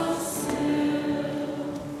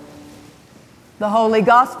The Holy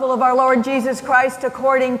Gospel of our Lord Jesus Christ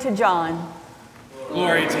according to John.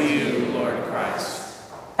 Glory to you, Lord Christ.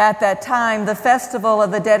 At that time, the festival of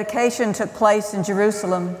the dedication took place in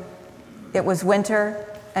Jerusalem. It was winter,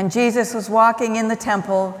 and Jesus was walking in the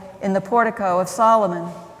temple in the portico of Solomon.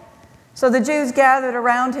 So the Jews gathered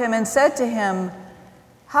around him and said to him,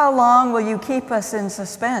 "How long will you keep us in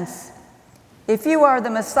suspense? If you are the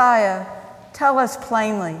Messiah, tell us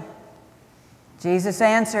plainly." Jesus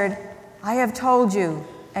answered, "I have told you,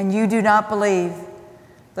 and you do not believe.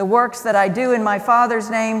 The works that I do in my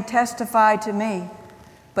Father's name testify to me,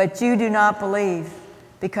 but you do not believe,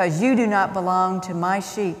 because you do not belong to my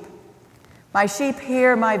sheep. My sheep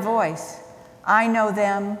hear my voice. I know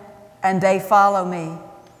them, and they follow me.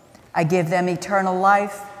 I give them eternal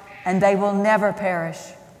life, and they will never perish.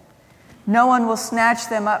 No one will snatch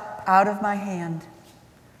them up out of my hand.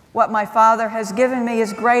 What my Father has given me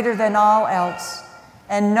is greater than all else,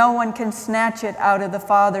 and no one can snatch it out of the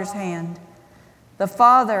Father's hand. The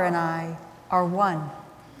Father and I are one."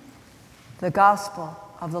 The Gospel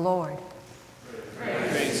of the Lord.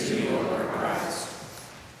 Praise to you, Lord Christ.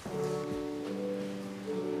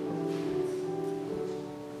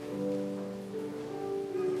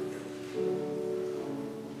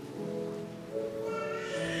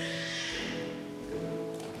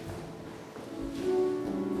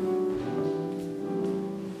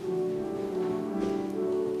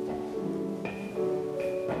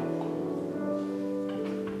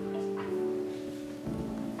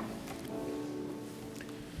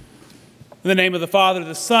 In the name of the Father,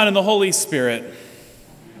 the Son, and the Holy Spirit.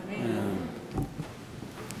 Amen.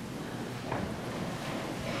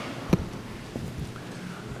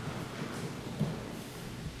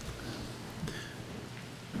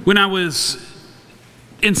 When I was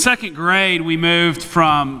in second grade, we moved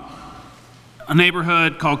from a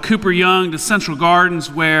neighborhood called Cooper Young to Central Gardens,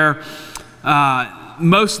 where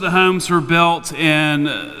most of the homes were built in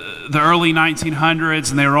the early 1900s,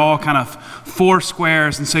 and they were all kind of four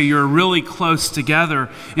squares, and so you're really close together.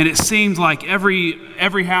 And it seemed like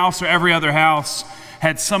every house or every other house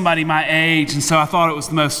had somebody my age, and so I thought it was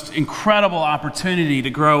the most incredible opportunity to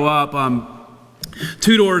grow up.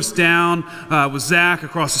 2 doors down was Zach,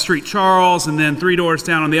 across the street Charles, and then 3 doors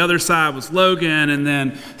down on the other side was Logan, and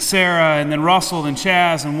then Sarah, and then Russell, and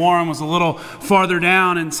Chaz, and Warren was a little farther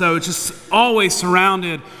down, and so it's just always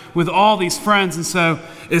surrounded with all these friends. And so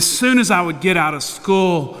as soon as I would get out of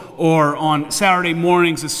school, or on Saturday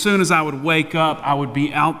mornings, as soon as I would wake up, I would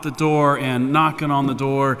be out the door and knocking on the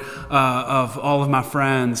door of all of my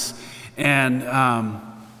friends. And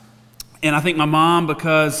I think my mom,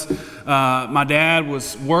 because my dad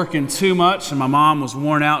was working too much and my mom was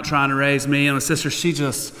worn out trying to raise me and my sister, she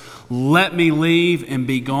just let me leave and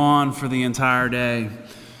be gone for the entire day.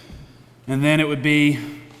 And then it would be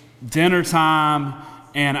dinner time,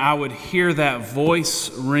 and I would hear that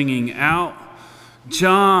voice ringing out,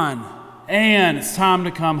 "John, Ann, it's time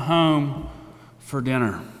to come home for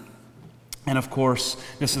dinner." And of course,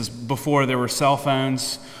 this is before there were cell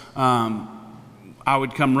phones. I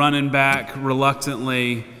would come running back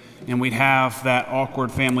reluctantly, and we'd have that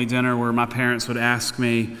awkward family dinner where my parents would ask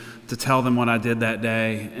me to tell them what I did that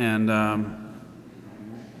day. And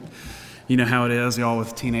you know how it is, y'all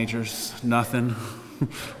with teenagers, nothing.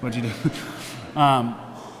 What'd you do?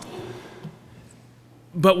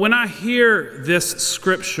 But when I hear this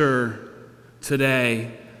scripture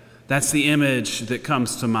today, that's the image that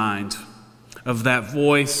comes to mind of that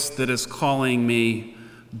voice that is calling me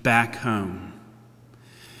back home.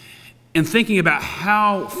 And thinking about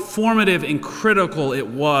how formative and critical it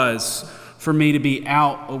was for me to be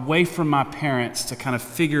out away from my parents to kind of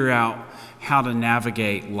figure out how to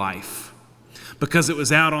navigate life. Because it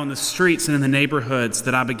was out on the streets and in the neighborhoods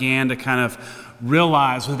that I began to kind of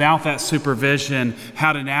realize, without that supervision,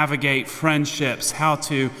 how to navigate friendships, how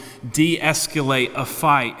to de-escalate a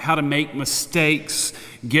fight, how to make mistakes,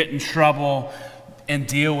 get in trouble, and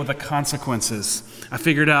deal with the consequences. I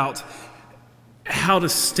figured out how to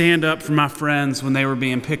stand up for my friends when they were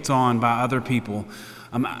being picked on by other people.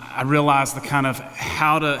 I realized the kind of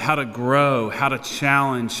how to grow, how to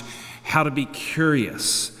challenge, how to be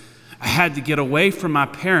curious. I had to get away from my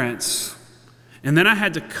parents, and then I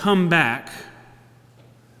had to come back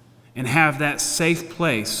and have that safe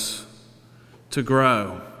place to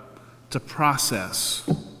grow, to process,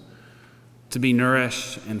 to be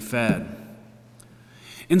nourished and fed.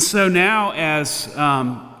 And so now as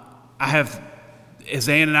Ann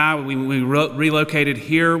and I, we relocated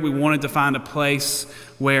here, we wanted to find a place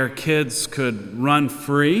where kids could run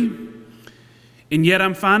free. And yet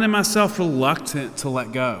I'm finding myself reluctant to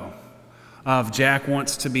let go. of Jack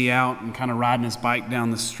wants to be out and kind of riding his bike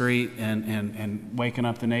down the street and waking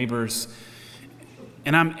up the neighbors.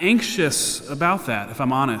 And I'm anxious about that, if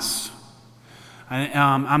I'm honest.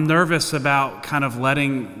 I'm nervous about kind of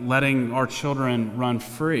letting our children run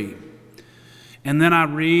free. And then I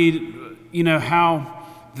read, how,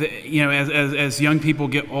 as young people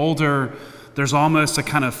get older, there's almost a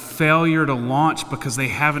kind of failure to launch because they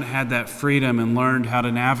haven't had that freedom and learned how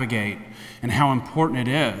to navigate and how important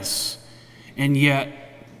it is. And yet,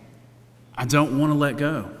 I don't want to let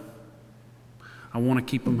go. I want to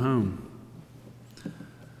keep them home.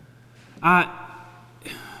 I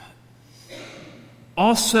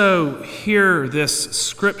also hear this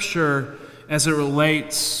scripture as it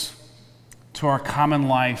relates to our common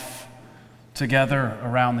life together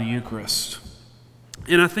around the Eucharist.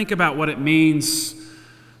 And I think about what it means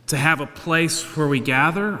to have a place where we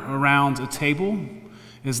gather around a table,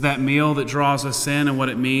 is that meal that draws us in, and what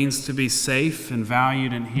it means to be safe and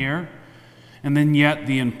valued in here. And then yet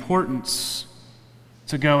the importance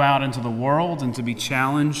to go out into the world and to be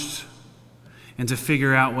challenged and to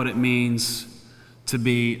figure out what it means to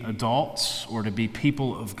be adults or to be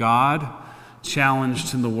people of God,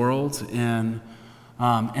 challenged in the world, and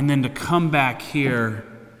then to come back here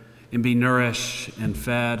and be nourished and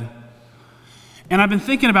fed. And I've been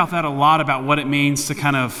thinking about that a lot, about what it means to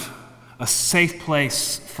kind of a safe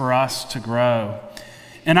place for us to grow.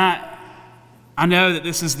 And I know that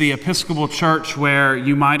this is the Episcopal Church where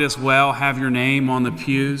you might as well have your name on the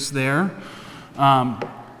pews there. While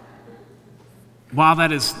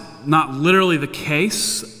that is not literally the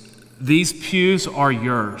case, these pews are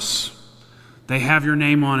yours. They have your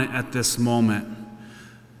name on it at this moment.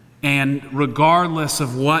 And regardless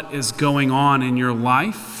of what is going on in your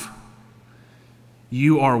life,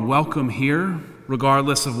 you are welcome here.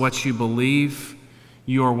 Regardless of what you believe,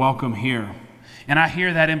 you are welcome here. And I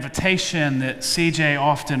hear that invitation that CJ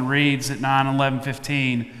often reads at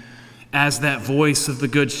 9/11/15 as that voice of the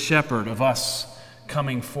Good Shepherd, of us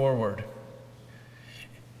coming forward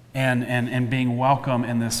and being welcome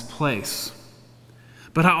in this place.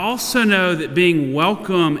 But I also know that being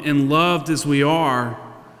welcome and loved as we are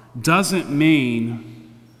doesn't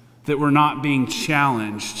mean that we're not being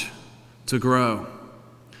challenged to grow.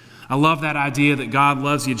 I love that idea that God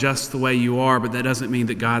loves you just the way you are, but that doesn't mean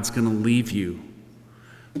that God's going to leave you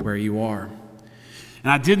where you are.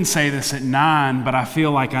 And I didn't say this at 9, but I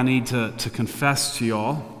feel like I need to confess to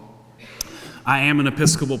y'all. I am an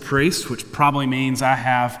Episcopal priest, which probably means I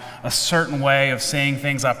have a certain way of seeing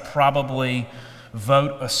things. I probably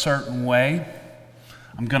vote a certain way.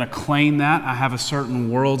 I'm going to claim that. I have a certain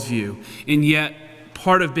worldview. And yet,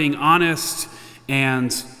 part of being honest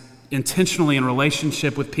and intentionally in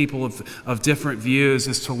relationship with people of different views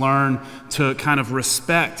is to learn to kind of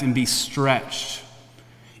respect and be stretched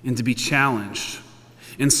and to be challenged.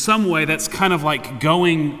 In some way, that's kind of like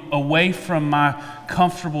going away from my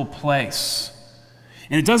comfortable place.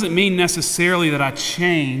 And it doesn't mean necessarily that I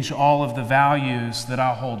change all of the values that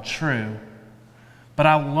I hold true, but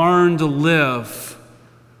I learn to live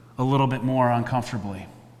a little bit more uncomfortably.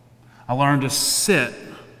 I learn to sit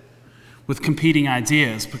with competing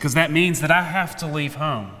ideas, because that means that I have to leave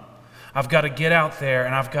home. I've got to get out there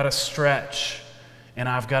and I've got to stretch and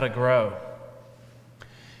I've got to grow.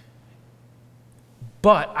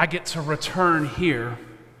 But I get to return here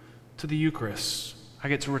to the Eucharist. I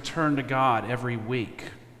get to return to God every week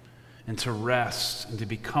and to rest and to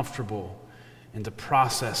be comfortable and to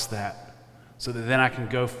process that so that then I can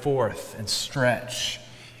go forth and stretch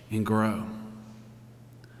and grow.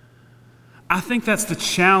 I think that's the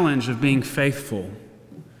challenge of being faithful,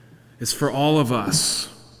 is for all of us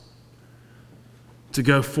to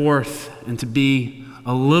go forth and to be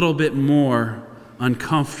a little bit more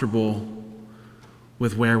uncomfortable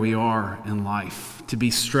with where we are in life, to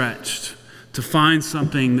be stretched, to find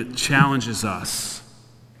something that challenges us,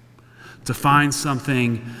 to find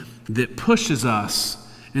something that pushes us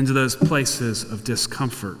into those places of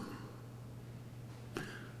discomfort.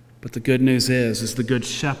 But the good news is the Good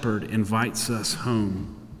Shepherd invites us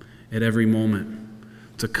home at every moment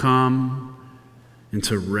to come and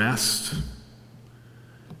to rest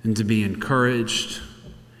and to be encouraged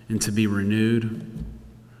and to be renewed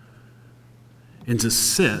and to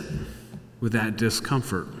sit with that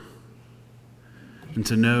discomfort and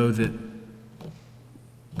to know that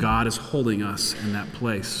God is holding us in that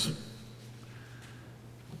place.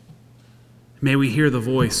 May we hear the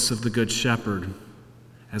voice of the Good Shepherd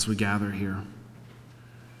as we gather here.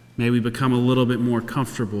 May we become a little bit more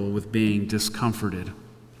comfortable with being discomforted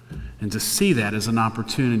and to see that as an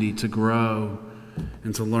opportunity to grow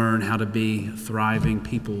and to learn how to be thriving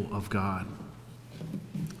people of God.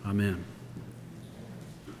 Amen.